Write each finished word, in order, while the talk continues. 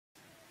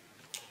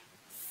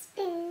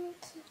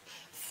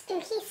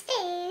Spooky,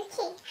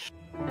 spooky.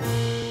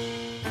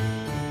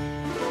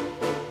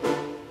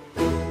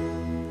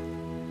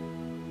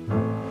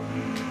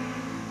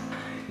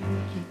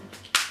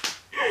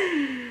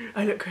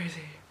 I look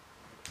crazy.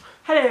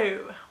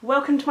 Hello,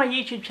 welcome to my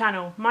YouTube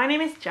channel. My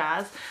name is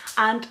Jazz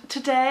and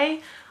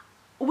today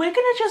we're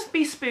gonna just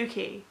be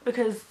spooky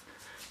because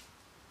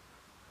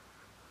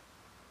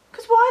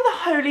why the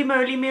holy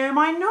moly me am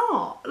I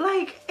not?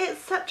 Like, it's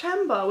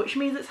September, which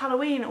means it's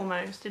Halloween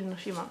almost in a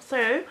few months.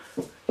 So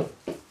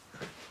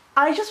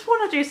I just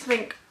want to do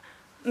something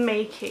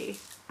makey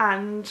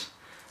and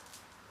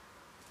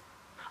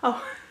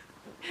oh,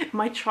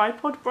 my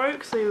tripod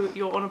broke, so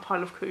you're on a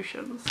pile of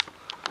cushions.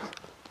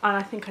 And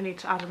I think I need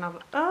to add another.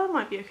 Oh, it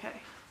might be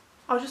okay.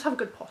 I'll just have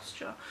good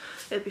posture.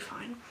 It'll be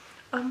fine.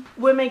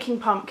 We're making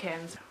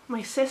pumpkins.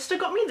 My sister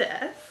got me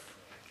this.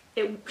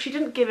 She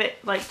didn't give it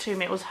like to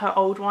me. It was her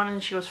old one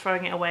and she was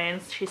throwing it away.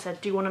 And she said,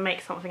 "Do you want to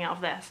make something out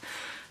of this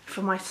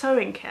for my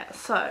sewing kit?"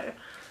 So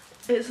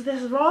it's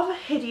this rather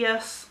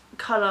hideous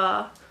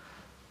colour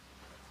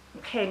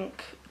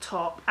pink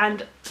top,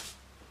 and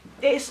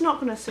it's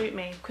not going to suit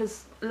me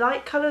because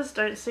light colours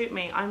don't suit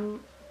me.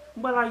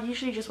 Well, I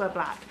usually just wear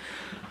black.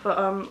 But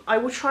I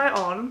will try it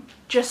on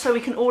just so we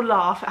can all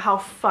laugh at how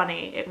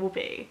funny it will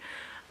be.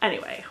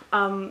 Anyway,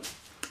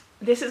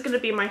 this is going to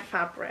be my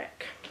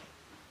fabric.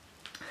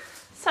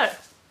 So,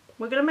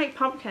 we're going to make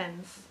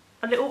pumpkins.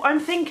 I'm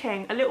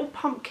thinking a little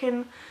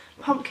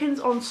pumpkins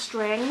on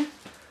string,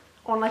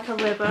 on like a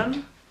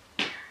ribbon.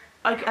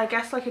 I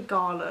guess like a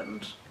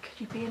garland. Could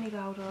you be any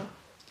louder?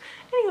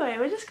 Anyway,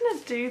 we're just going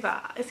to do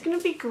that. It's going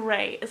to be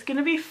great. It's going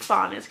to be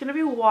fun. It's going to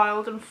be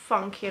wild and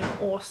funky and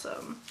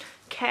awesome.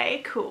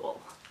 Okay,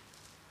 cool.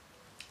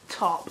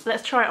 Top.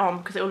 Let's try it on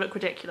because it will look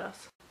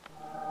ridiculous.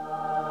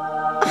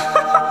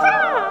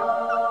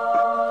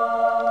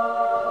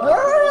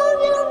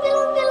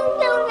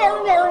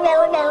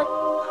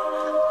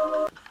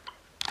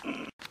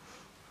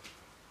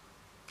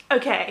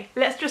 Okay,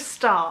 let's just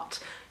start.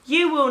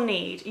 You will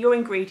need your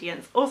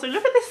ingredients. Also,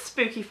 look at this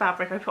spooky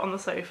fabric I put on the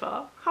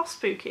sofa. How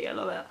spooky, I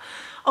love it.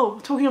 Oh,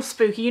 talking of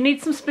spooky, you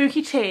need some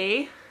spooky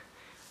tea.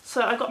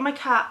 So I got my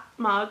cat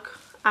mug.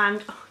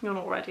 And oh, you're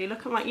not ready.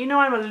 Look at my, you know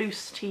I'm a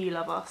loose tea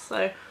lover,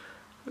 so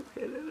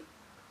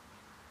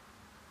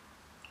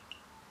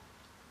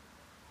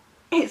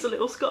it's a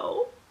little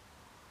skull.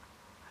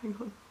 Hang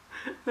on.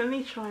 Let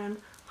me try and,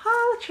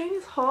 the train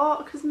is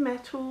hot because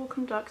metal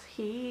conducts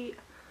heat.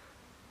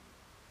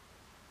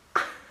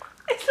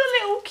 It's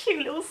a little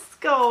cute little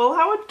skull.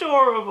 How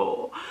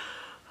adorable.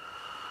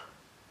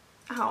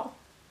 Ow.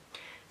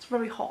 It's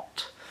very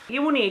hot.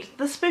 You will need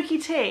the spooky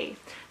tea,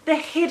 the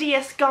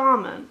hideous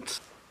garment.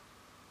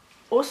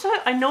 Also,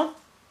 I know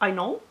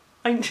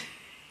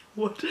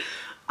what?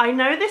 I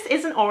know this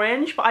isn't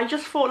orange, but I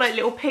just thought like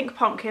little pink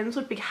pumpkins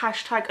would be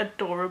hashtag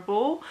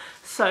adorable.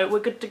 So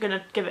we're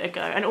gonna give it a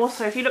go. And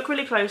also, if you look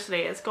really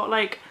closely, it's got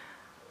like,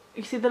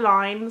 you see the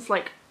lines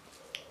like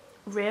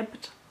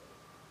ribbed?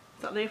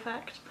 Is that the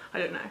effect? I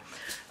don't know.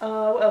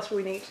 What else will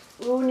we need?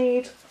 We'll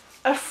need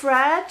a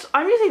thread.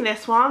 I'm using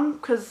this one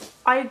because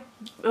well,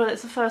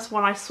 it's the first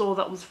one I saw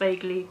that was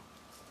vaguely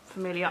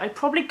familiar. I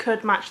probably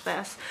could match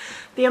this.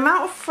 The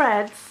amount of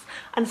threads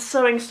and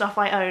sewing stuff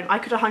I own, I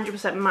could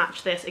 100%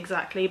 match this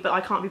exactly, but I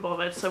can't be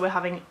bothered, so we're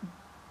having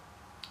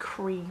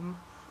cream.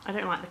 I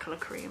don't like the colour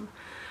cream.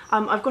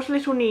 I've got a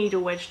little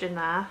needle wedged in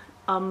there.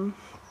 I'm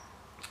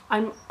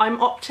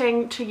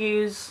opting to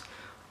use,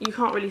 you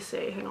can't really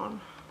see, hang on.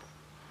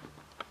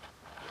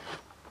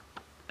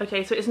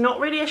 Okay, so it's not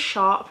really a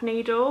sharp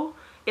needle,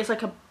 it's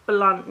like a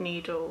blunt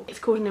needle. It's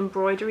called an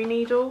embroidery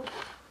needle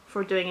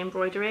for doing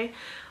embroidery.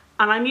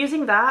 And I'm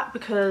using that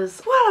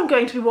because, well, I'm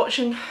going to be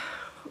watching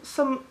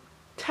some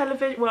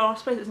television. Well, I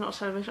suppose it's not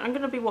television. I'm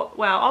going to be, well,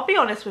 I'll be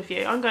honest with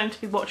you. I'm going to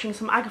be watching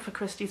some Agatha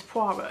Christie's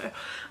Poirot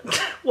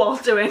while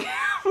doing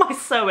my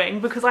sewing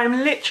because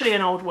I'm literally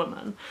an old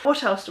woman.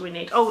 What else do we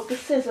need? Oh, the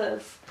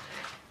scissors.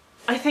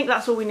 I think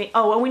that's all we need.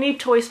 Oh, and we need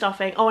toy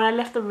stuffing. Oh, and I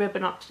left the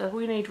ribbon upstairs.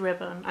 We need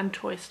ribbon and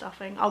toy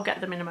stuffing. I'll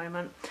get them in a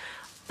moment.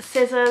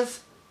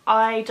 Scissors.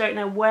 I don't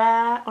know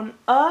where on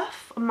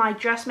earth my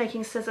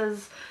dressmaking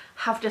scissors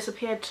have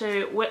disappeared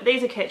to.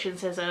 These are kitchen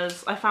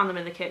scissors. I found them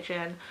in the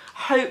kitchen.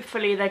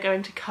 Hopefully they're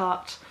going to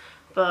cut,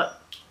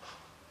 but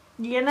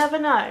you never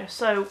know.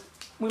 So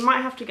we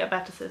might have to get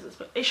better scissors,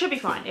 but it should be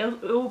fine.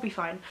 It will be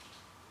fine.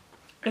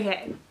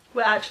 Okay,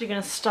 we're actually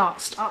going to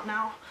start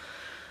now.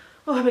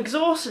 Oh, I'm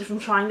exhausted from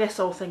trying this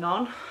whole thing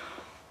on.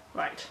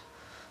 Right.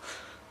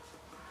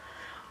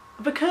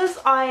 Because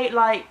I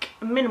like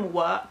minimal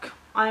work,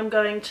 I'm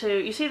going to,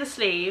 you see the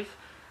sleeve?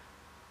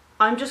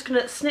 I'm just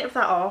going to snip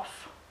that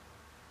off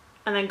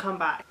and then come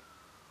back.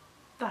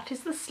 That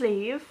is the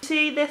sleeve.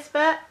 See this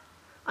bit?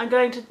 I'm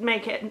going to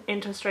make it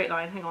into a straight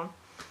line. Hang on.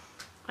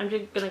 I'm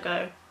just going to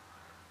go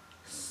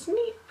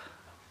sneap.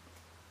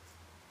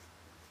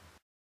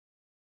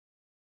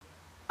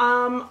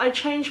 I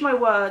changed my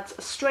words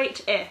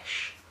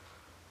straight-ish.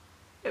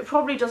 It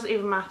probably doesn't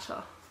even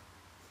matter.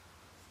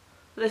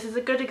 This is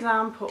a good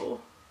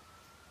example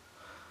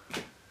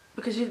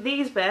because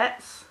these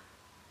bits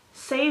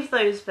save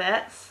those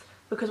bits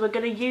because we're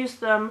going to use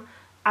them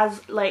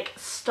as like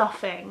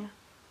stuffing.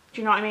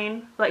 Do you know what I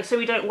mean? Like, so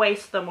we don't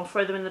waste them or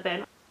throw them in the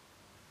bin.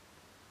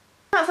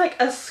 That's like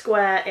a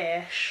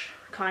square-ish,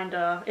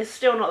 kinda. It's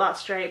still not that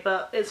straight,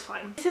 but it's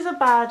fine. This is a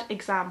bad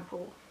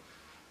example.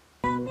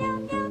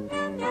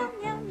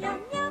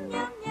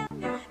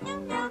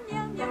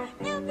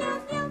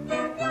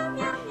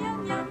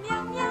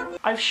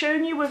 I've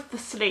shown you with the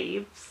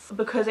sleeves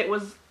because it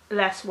was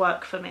less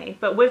work for me,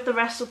 but with the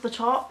rest of the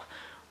top,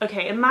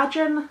 okay,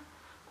 imagine,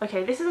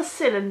 okay, this is a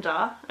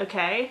cylinder,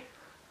 okay,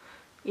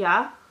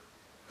 yeah,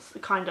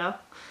 kinda.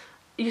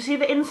 You see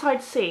the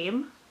inside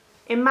seam?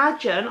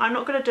 Imagine, I'm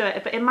not going to do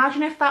it, but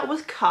imagine if that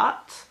was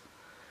cut,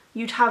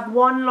 you'd have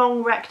one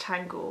long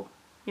rectangle,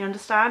 you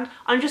understand?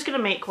 I'm just going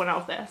to make one out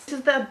of this. This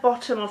is the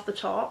bottom of the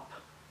top.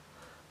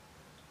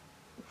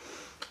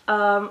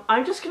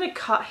 I'm just going to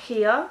cut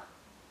here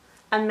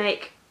and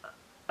make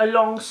a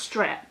long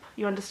strip,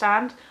 you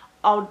understand?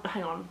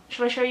 Hang on,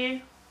 should I show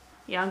you?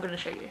 Yeah, I'm going to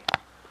show you.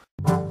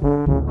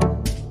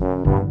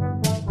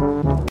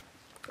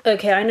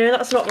 Okay, I know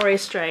that's not very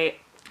straight.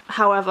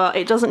 However,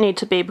 it doesn't need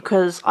to be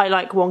because I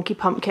like wonky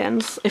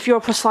pumpkins. If you're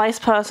a precise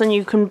person,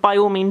 you can by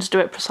all means do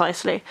it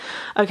precisely.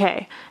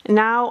 Okay,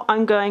 now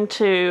I'm going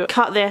to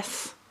cut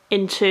this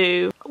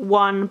into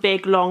one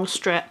big long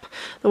strip.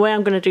 The way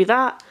I'm going to do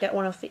that, get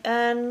one of the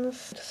ends,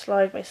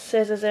 slide my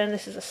scissors in.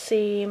 This is a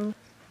seam.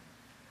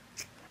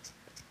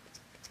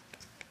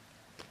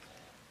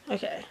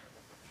 Okay.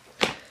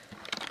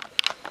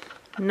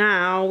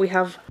 Now we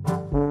have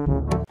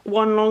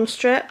one long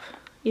strip,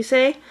 you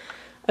see?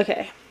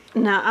 Okay.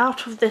 Now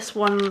out of this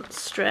one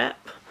strip,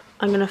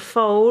 I'm going to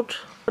fold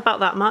about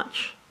that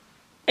much.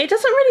 It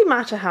doesn't really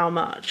matter how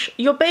much.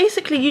 You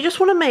just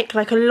want to make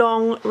like a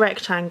long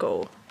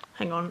rectangle.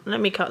 Hang on,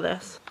 let me cut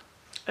this.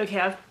 Okay,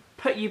 I've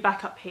put you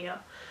back up here.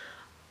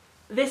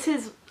 This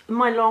is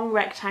my long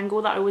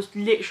rectangle that I was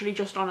literally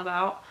just on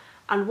about.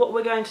 And what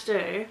we're going to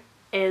do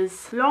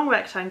is long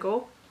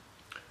rectangle,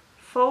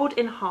 fold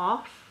in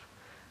half.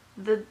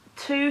 The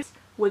two,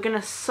 we're going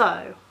to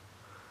sew.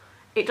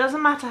 It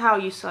doesn't matter how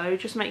you sew,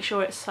 just make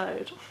sure it's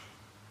sewed.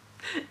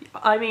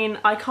 I mean,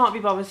 I can't be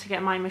bothered to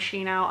get my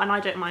machine out and I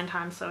don't mind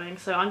hand sewing,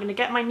 so I'm going to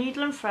get my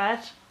needle and thread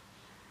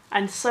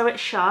and sew it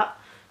shut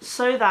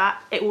so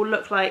that it will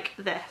look like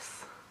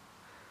this.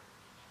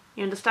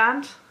 You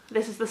understand?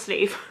 This is the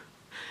sleeve.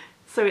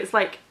 So it's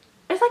like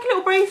a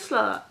little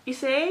bracelet, you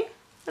see?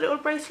 A little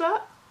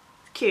bracelet?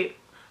 Cute.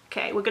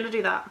 Okay, we're going to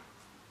do that.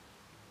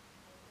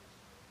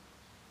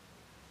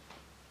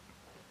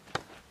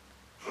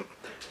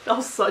 That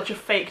was such a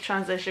fake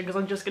transition because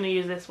I'm just going to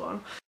use this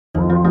one.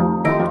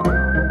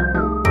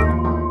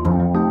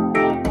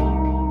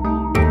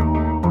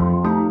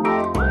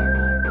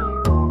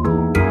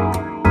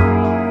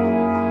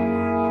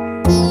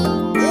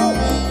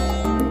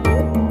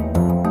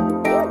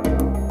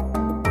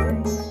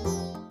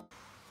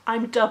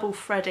 I'm double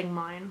threading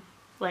mine.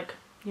 Like,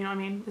 you know what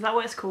I mean? Is that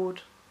what it's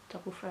called?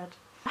 Double thread.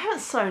 I haven't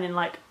sewn in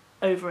like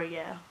over a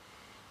year.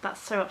 That's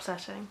so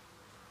upsetting.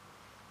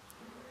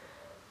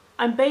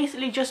 I'm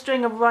basically just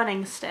doing a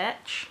running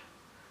stitch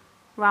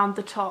around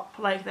the top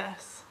like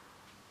this.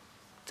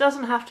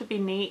 Doesn't have to be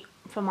neat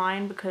for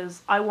mine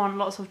because I want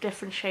lots of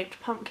different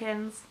shaped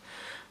pumpkins.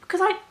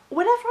 Because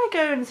whenever I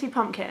go and see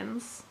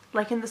pumpkins,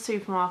 like in the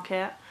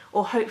supermarket,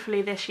 or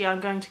hopefully this year I'm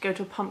going to go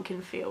to a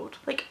pumpkin field.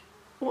 Like,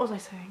 what was I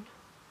saying?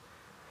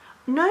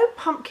 No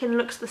pumpkin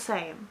looks the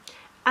same.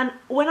 And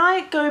when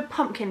I go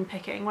pumpkin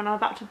picking, when I'm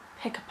about to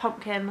pick a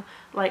pumpkin,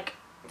 like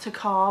to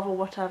carve or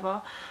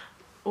whatever,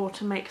 or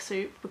to make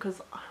soup,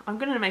 because I'm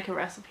going to make a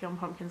recipe on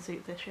pumpkin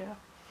soup this year.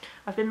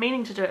 I've been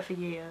meaning to do it for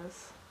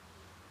years.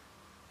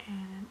 In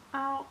and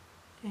out,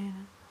 in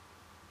and...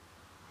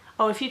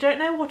 Oh, if you don't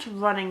know what a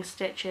running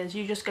stitch is,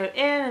 you just go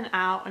in and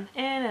out and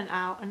in and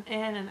out and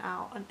in and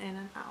out and in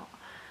and out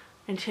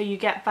until you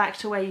get back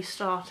to where you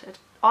started.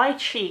 I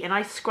cheat and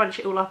I scrunch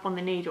it all up on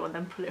the needle and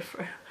then pull it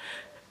through.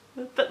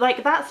 But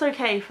like, that's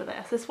okay for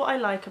this. That's what I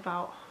like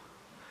about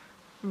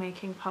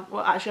making pumpkin.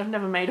 Well, actually I've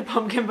never made a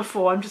pumpkin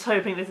before. I'm just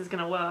hoping this is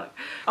going to work.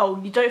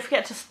 Oh, you don't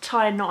forget to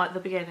tie a knot at the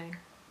beginning.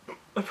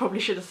 I probably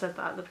should have said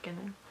that at the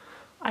beginning.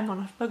 Hang on,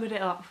 I've buggered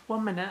it up.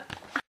 1 minute.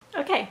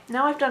 Okay,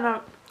 now I've done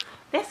a...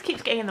 This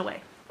keeps getting in the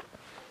way.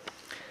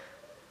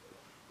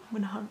 I'm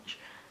gonna hunch.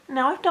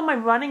 Now I've done my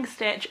running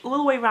stitch all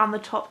the way around the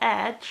top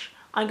edge.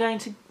 I'm going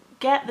to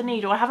get the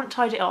needle. I haven't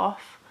tied it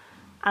off.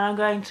 And I'm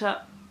going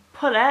to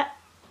pull it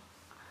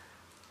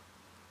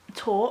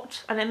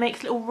taut, and it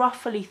makes little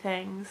ruffly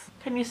things.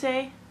 Can you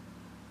see?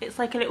 It's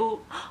like a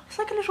little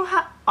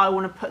hat. I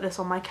want to put this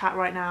on my cat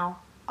right now.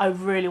 I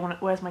really want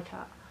it. Where's my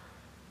cat?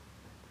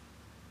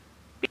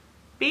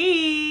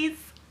 Bees!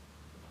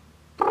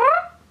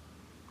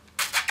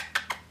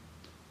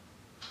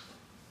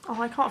 Oh,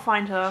 I can't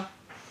find her.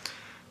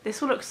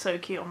 This will look so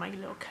cute on my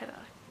little kittens.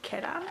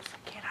 Okay,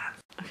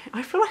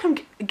 I feel like I'm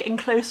getting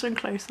closer and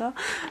closer.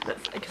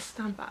 Let's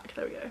stand back.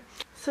 There we go.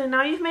 So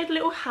now you've made a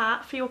little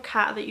hat for your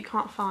cat that you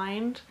can't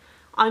find.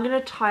 I'm going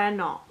to tie a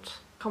knot.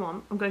 Come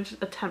on, I'm going to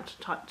attempt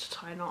to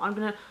tie a knot. I'm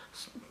gonna,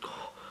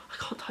 oh, I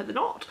can't tie the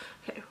knot.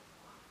 Okay.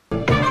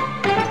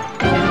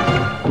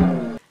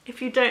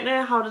 If you don't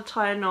know how to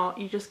tie a knot,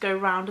 you just go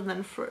round and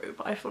then through,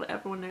 but I feel like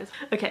everyone knows.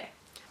 Okay.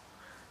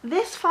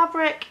 This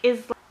fabric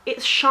is,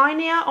 it's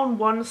shinier on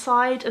one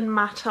side and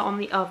matter on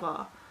the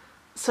other.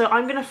 So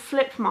I'm gonna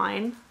flip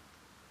mine.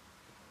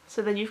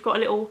 So then you've got a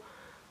little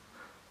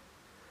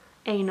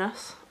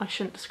anus. I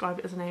shouldn't describe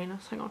it as an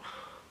anus, hang on.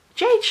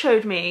 Jade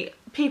showed me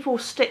people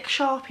stick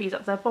Sharpies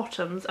up their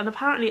bottoms, and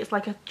apparently it's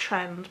like a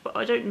trend, but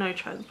I don't know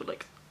trends, but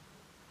like,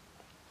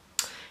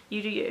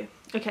 you do you.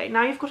 Okay,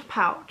 now you've got a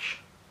pouch.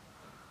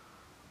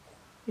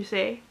 You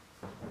see?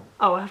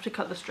 Oh, I have to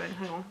cut the string,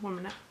 hang on, 1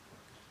 minute.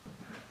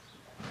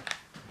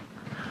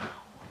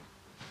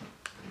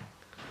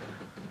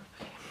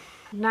 Okay.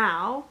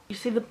 Now, you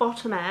see the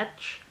bottom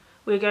edge?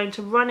 We're going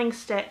to running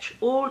stitch,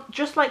 all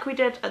just like we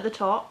did at the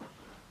top.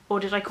 Or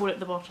did I call it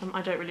the bottom?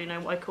 I don't really know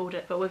what I called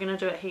it, but we're going to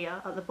do it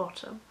here at the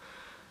bottom.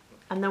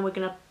 And then we're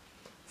going to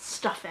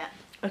stuff it.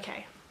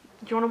 Okay.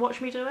 Do you want to watch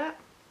me do it?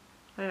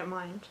 I don't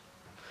mind.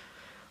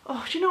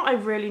 Oh, do you know what I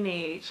really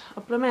need?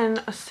 A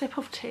bloomin' a sip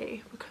of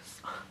tea,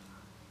 because... Oh.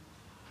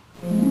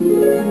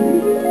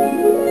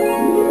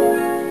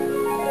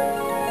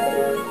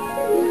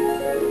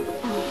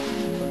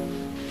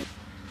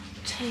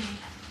 Tea.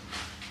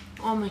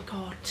 Oh my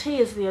god. Tea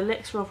is the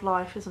elixir of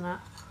life, isn't it?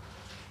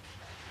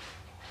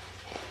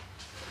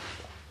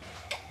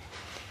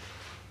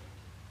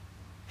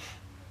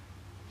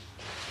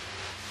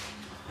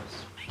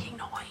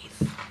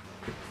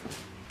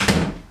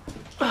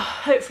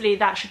 Hopefully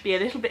that should be a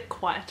little bit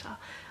quieter.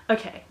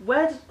 Okay,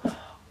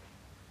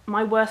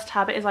 my worst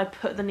habit is I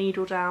put the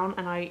needle down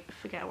and I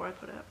forget where I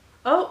put it.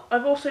 Oh,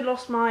 I've also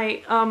lost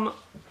my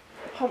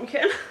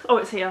pumpkin. Oh,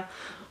 it's here.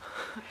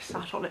 I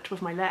sat on it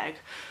with my leg.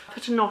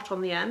 Put a knot on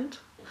the end.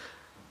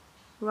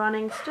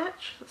 Running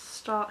stitch. Let's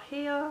start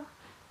here.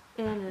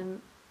 In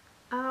and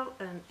out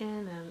and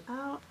in and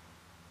out.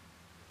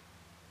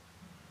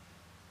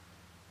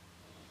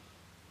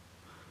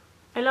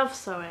 I love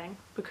sewing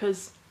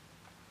because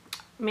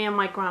me and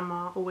my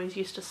grandma always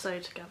used to sew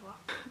together.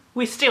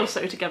 We still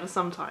sew together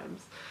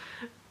sometimes,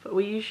 but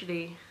we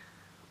usually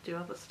do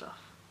other stuff.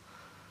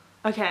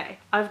 Okay,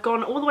 I've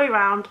gone all the way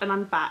around and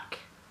I'm back.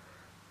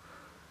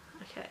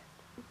 Okay,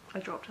 I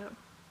dropped it.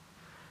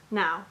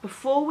 Now,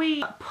 before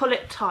we pull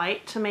it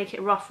tight to make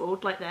it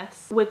ruffled like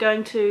this, we're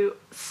going to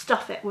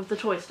stuff it with the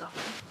toy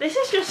stuffing. This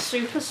is just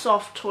super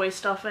soft toy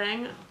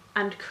stuffing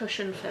and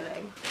cushion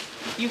filling.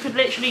 You could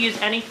literally use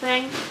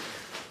anything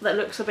that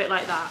looks a bit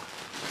like that.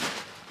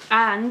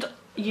 And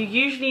you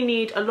usually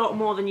need a lot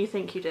more than you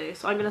think you do.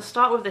 So I'm going to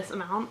start with this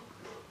amount.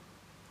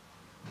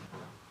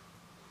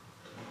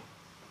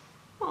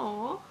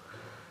 Aww.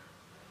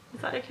 Is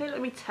that okay? Let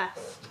me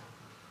test.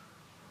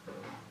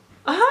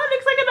 Ah, it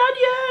looks like an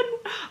onion!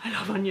 I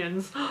love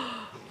onions.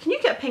 Can you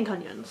get pink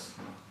onions?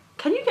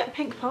 Can you get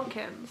pink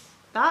pumpkins?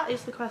 That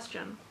is the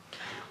question.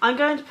 I'm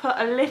going to put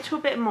a little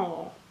bit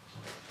more.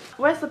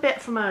 Where's the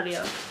bit from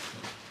earlier?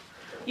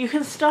 You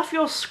can stuff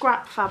your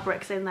scrap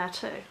fabrics in there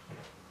too.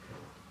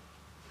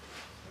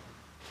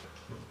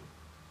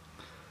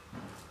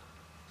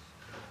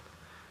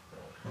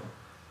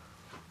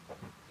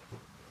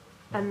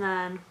 And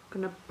then I'm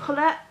gonna pull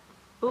it.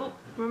 Oh,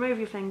 remove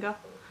your finger.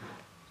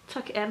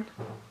 Tuck it in.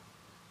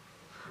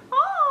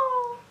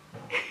 Oh,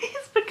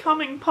 it's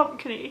becoming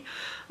pumpkin-y.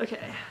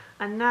 Okay,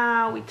 and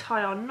now we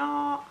tie our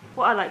knot.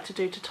 What I like to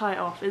do to tie it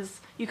off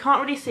is, you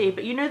can't really see,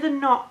 but you know the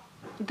knot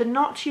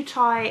you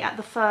tie at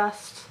the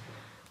first,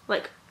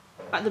 like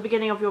at the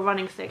beginning of your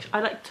running stitch. I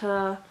like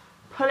to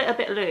pull it a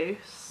bit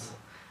loose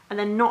and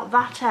then knot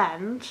that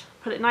end,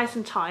 put it nice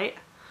and tight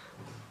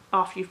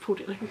after you've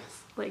pulled it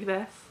loose, like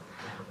this.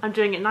 I'm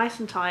doing it nice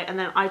and tight and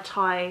then I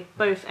tie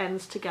both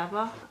ends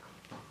together.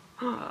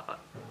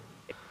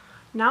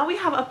 Now we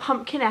have a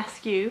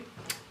pumpkin-esque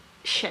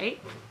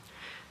shape.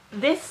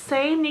 This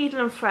same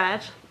needle and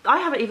thread, I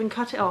haven't even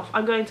cut it off.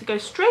 I'm going to go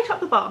straight up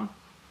the bum,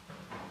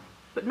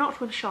 but not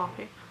with a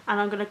Sharpie. And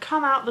I'm going to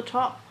come out the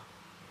top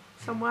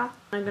somewhere.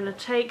 I'm going to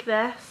take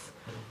this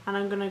and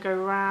I'm going to go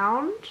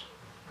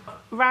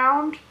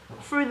round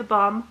through the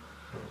bum,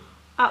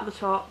 at the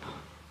top,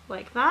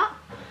 like that.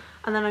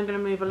 And then I'm going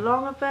to move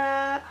along a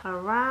bit,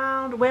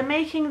 around. We're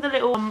making the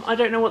little, I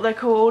don't know what they're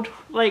called,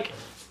 like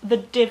the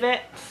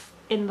divots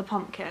in the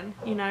pumpkin,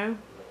 you know?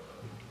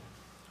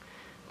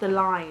 The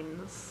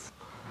lines,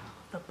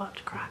 the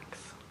butt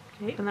cracks.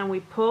 Okay, and then we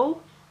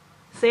pull,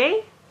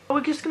 see?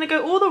 We're just going to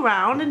go all the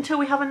round until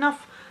we have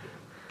enough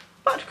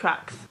butt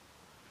cracks.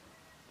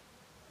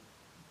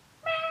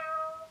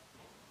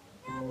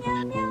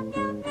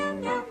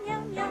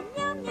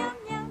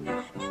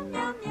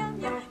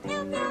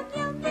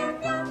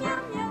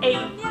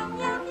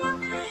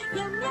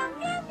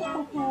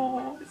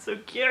 Oh, it's so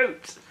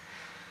cute.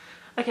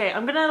 Okay,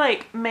 I'm gonna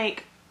like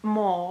make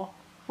more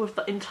with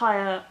the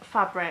entire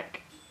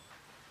fabric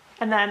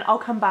and then I'll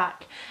come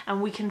back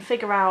and we can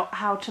figure out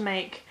how to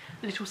make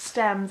little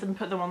stems and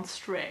put them on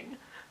string.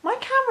 My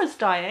camera's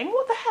dying,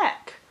 what the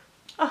heck?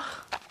 Ugh.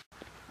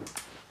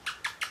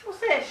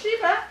 this,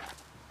 Shiva?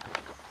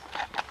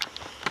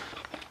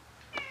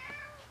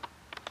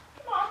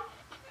 Come on,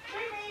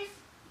 babies.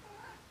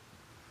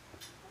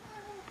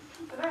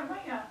 For them,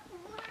 won't you?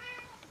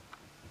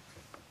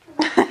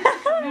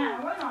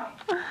 Now, won't I?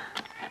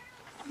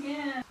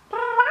 Yeah.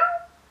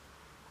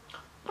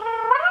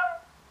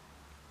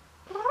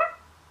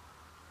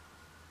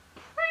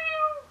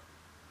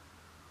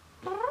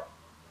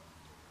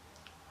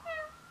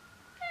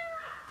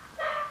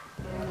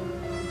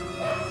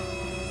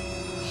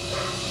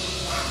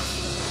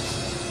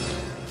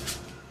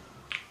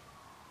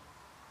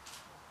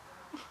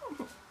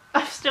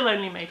 I've still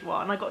only made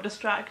one. I got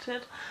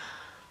distracted.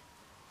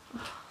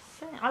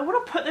 I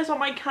want to put this on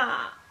my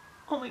cat.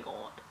 Oh my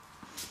god.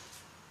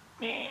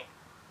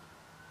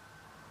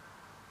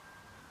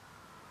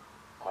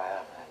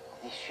 Well,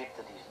 this ship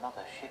that is not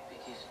a ship,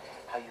 it is,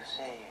 how you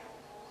say,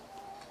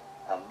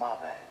 a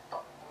marvel.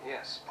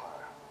 Yes,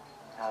 Potter.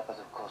 But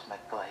of course my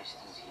poor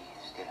Hastings, he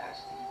still has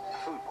the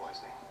Food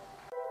poisoning.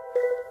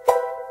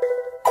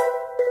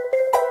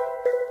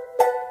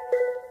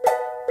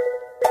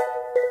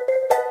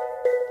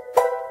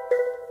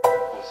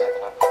 What's that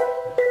platform?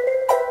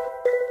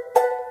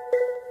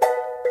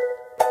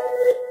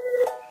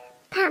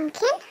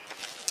 Pumpkin.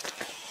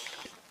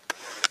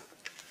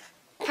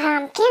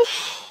 Pumpkin.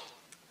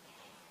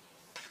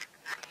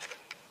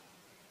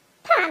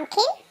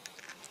 Pumpkin.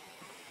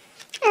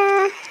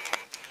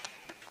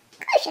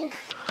 Cushion.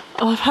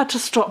 Oh, I've had to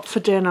stop for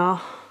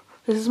dinner.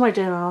 This is my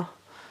dinner.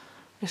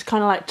 It's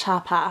kind of like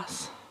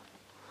tapas.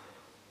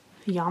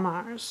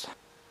 Yummers.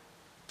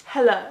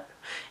 Hello.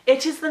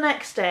 It is the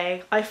next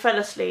day. I fell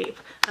asleep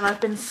and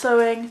I've been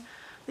sewing.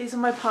 These are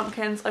my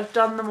pumpkins. I've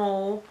done them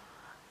all.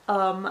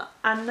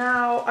 And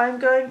now I'm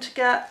going to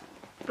get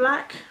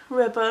black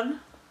ribbon.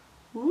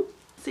 Ooh,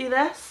 see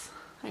this?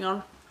 Hang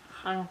on.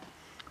 Hang on.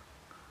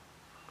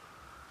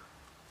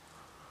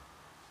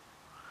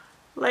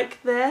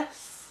 Like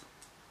this.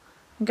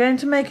 I'm going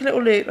to make a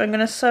little loop. I'm going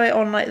to sew it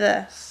on like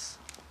this.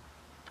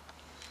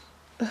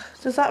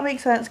 Does that make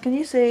sense? Can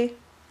you see?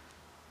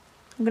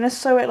 I'm going to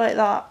sew it like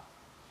that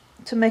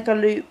to make a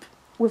loop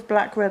with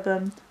black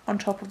ribbon on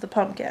top of the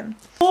pumpkin.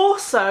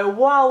 Also,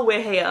 while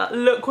we're here,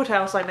 look what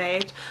else I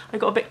made. I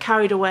got a bit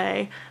carried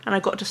away and I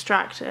got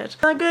distracted.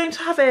 I'm going to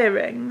have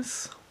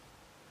earrings.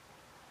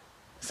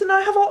 So now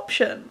I have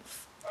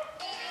options.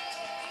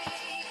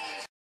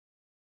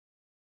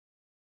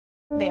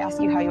 They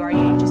ask you how you are,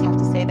 you just have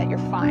to say that you're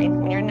fine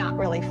when you're not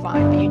really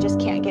fine, but you just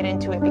can't get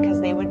into it because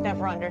they would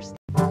never understand.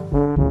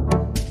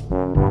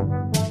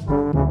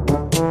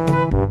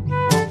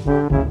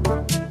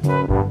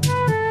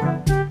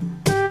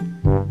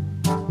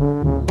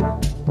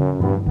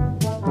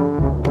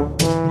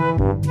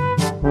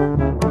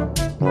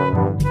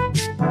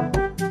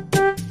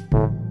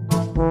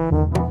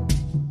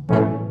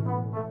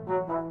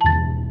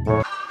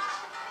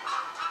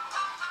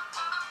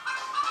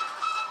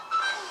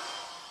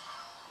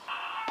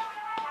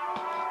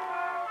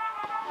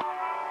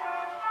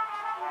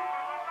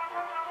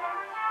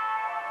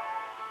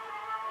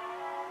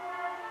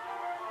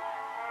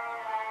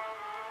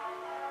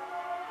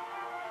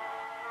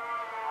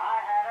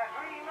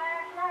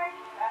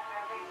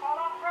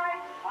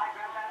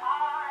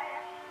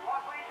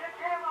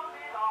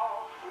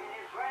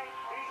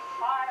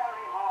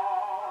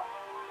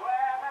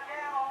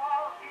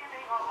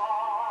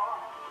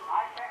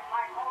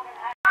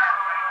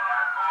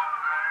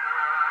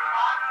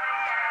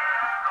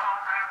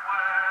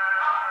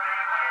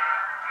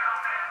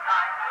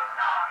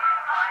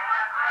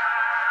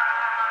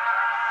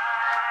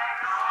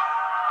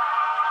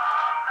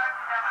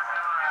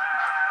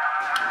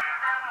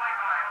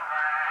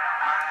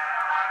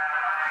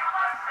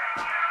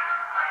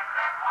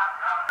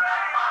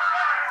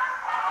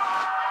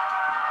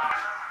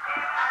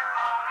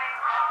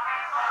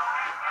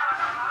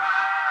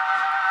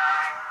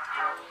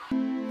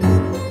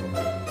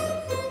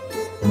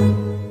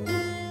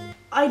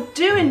 I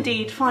do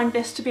indeed find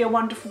this to be a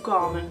wonderful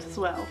garment as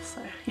well,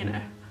 so, you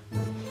know.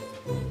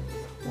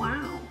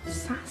 Wow,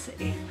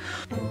 sassy.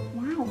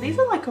 Wow, these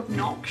are like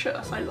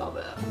obnoxious, I love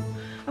it.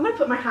 I'm gonna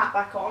put my hat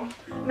back on,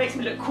 it makes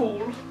me look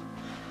cool.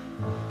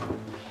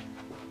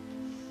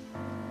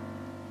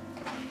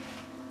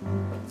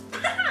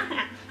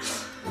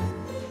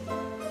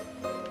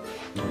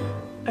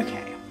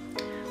 Okay,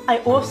 I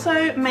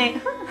also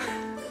made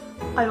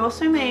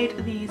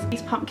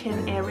these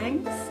pumpkin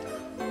earrings.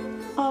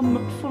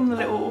 From the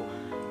little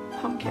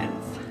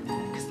pumpkins,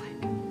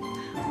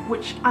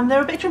 and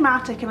they're a bit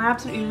dramatic and I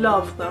absolutely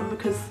love them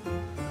because,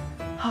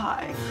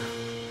 hi.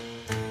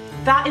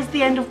 That is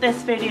the end of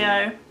this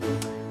video.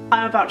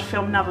 I'm about to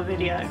film another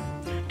video.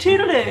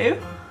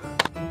 Toodaloo!